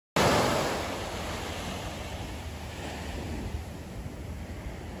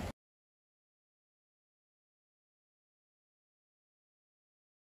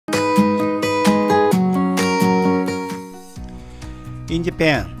In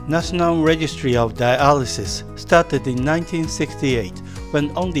Japan, National Registry of Dialysis started in 1968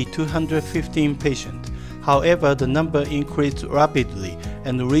 when only 215 patients. However, the number increased rapidly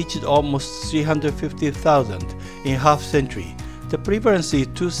and reached almost 350,000 in half-century. The prevalence is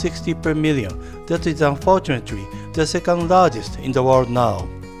 260 per million. That is unfortunately the second largest in the world now.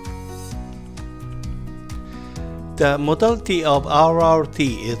 The modality of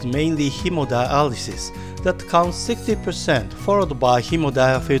RRT is mainly hemodialysis. That counts 60%, followed by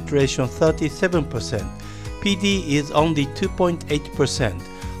hemodiafiltration 37%. PD is only 2.8%.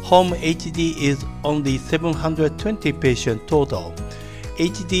 Home HD is only 720 patients total.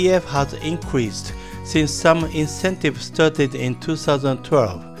 HDF has increased since some incentives started in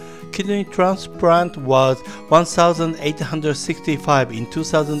 2012. Kidney transplant was 1,865 in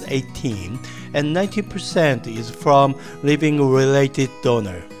 2018, and 90% is from living-related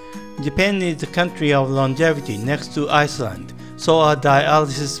donor. Japan is the country of longevity next to Iceland, so are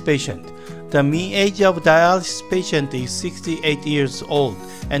dialysis patients. The mean age of dialysis patient is 68 years old,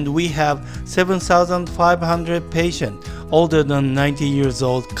 and we have 7,500 patients older than 90 years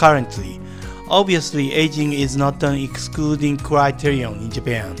old currently. Obviously, aging is not an excluding criterion in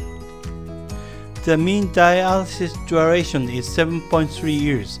Japan. The mean dialysis duration is 7.3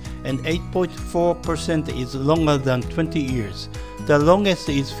 years, and 8.4% is longer than 20 years. The longest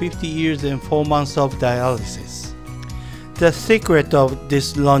is 50 years and 4 months of dialysis. The secret of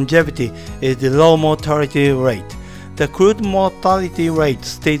this longevity is the low mortality rate. The crude mortality rate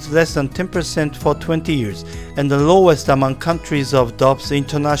stays less than 10% for 20 years, and the lowest among countries of DOPS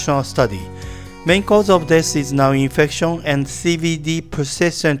international study. Main cause of death is now infection, and CVD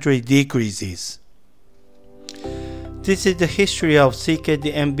persistently decreases. This is the history of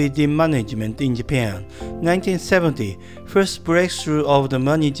CKD-MVD management in Japan. 1970, first breakthrough of the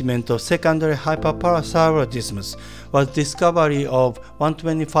management of secondary hyperparathyroidism was discovery of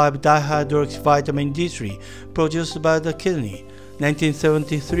 1,25-dihydroxyvitamin D3 produced by the kidney.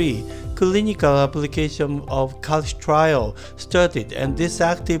 1973, clinical application of calcitriol started, and this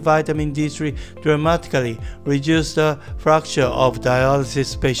active vitamin D3 dramatically reduced the fracture of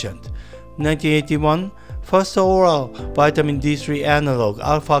dialysis patient. 1981, first oral vitamin D3 analog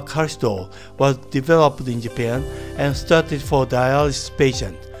alpha-calcidol was developed in Japan and started for dialysis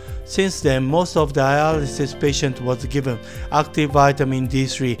patients. Since then, most of dialysis patients was given active vitamin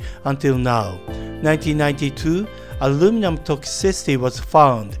D3 until now. 1992, aluminum toxicity was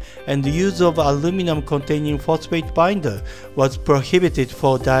found, and the use of aluminum-containing phosphate binder was prohibited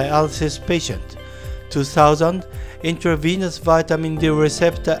for dialysis patients. 2000, intravenous vitamin D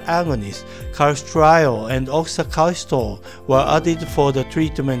receptor agonists, calcitriol and oxacalcitrol, were added for the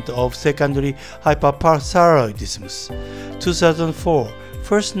treatment of secondary hyperparathyroidism. 2004,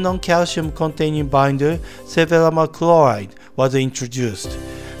 first non-calcium containing binder, sevelamer chloride, was introduced.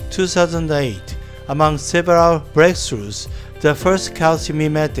 2008, among several breakthroughs, the first calcium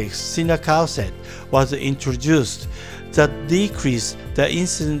mimetic, cinacalcet, was introduced that decreased the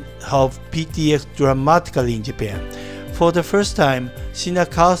incidence of PTX dramatically in Japan. For the first time,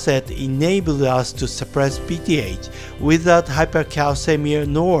 cinacalcet enabled us to suppress PTH without hypercalcemia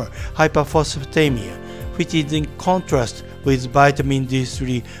nor hyperphosphatemia, which is in contrast with vitamin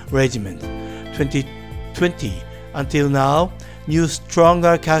D3 regimen. 2020, until now, new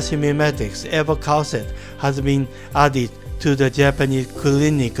stronger calcium mimetics, evocalcet, has been added to the Japanese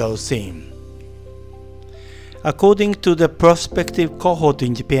clinical scene. According to the prospective cohort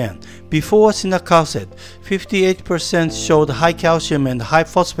in Japan, before cinacalcet, 58% showed high calcium and high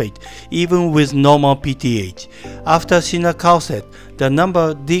phosphate even with normal PTH. After cinacalcet, the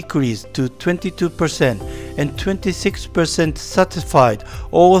number decreased to 22% and 26% satisfied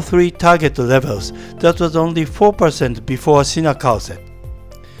all three target levels. That was only 4% before cinacalcet.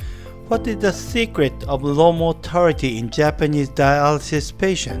 What is the secret of low mortality in Japanese dialysis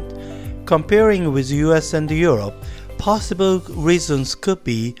patients? Comparing with US and Europe, possible reasons could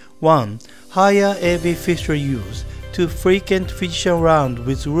be 1. Higher AV fistula use, 2. Frequent physician round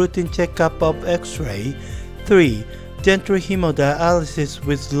with routine checkup of X-ray, 3. Gentle hemodialysis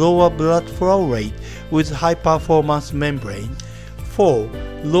with lower blood flow rate with high performance membrane, 4.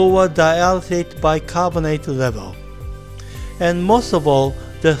 Lower dialysate bicarbonate level. And most of all,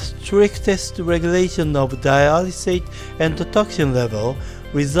 the strictest regulation of dialysate and toxin level,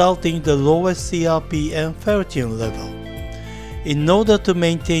 resulting in the lowest CRP and ferritin level. In order to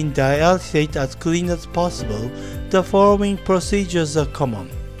maintain dialysate as clean as possible, the following procedures are common.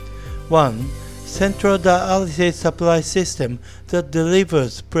 1. Central dialysate supply system that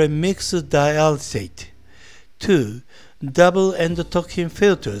delivers premixed dialysate. 2. double endotoxin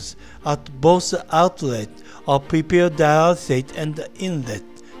filters at both outlet of prepared dialysate and inlet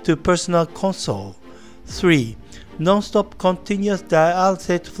to personal console. 3. Non-stop continuous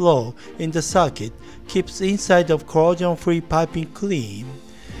dialysate flow in the circuit keeps inside of corrosion-free piping clean.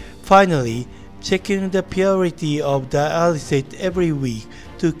 Finally, checking the purity of dialysate every week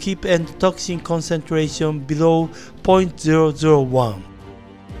to keep endotoxin concentration below 0.001.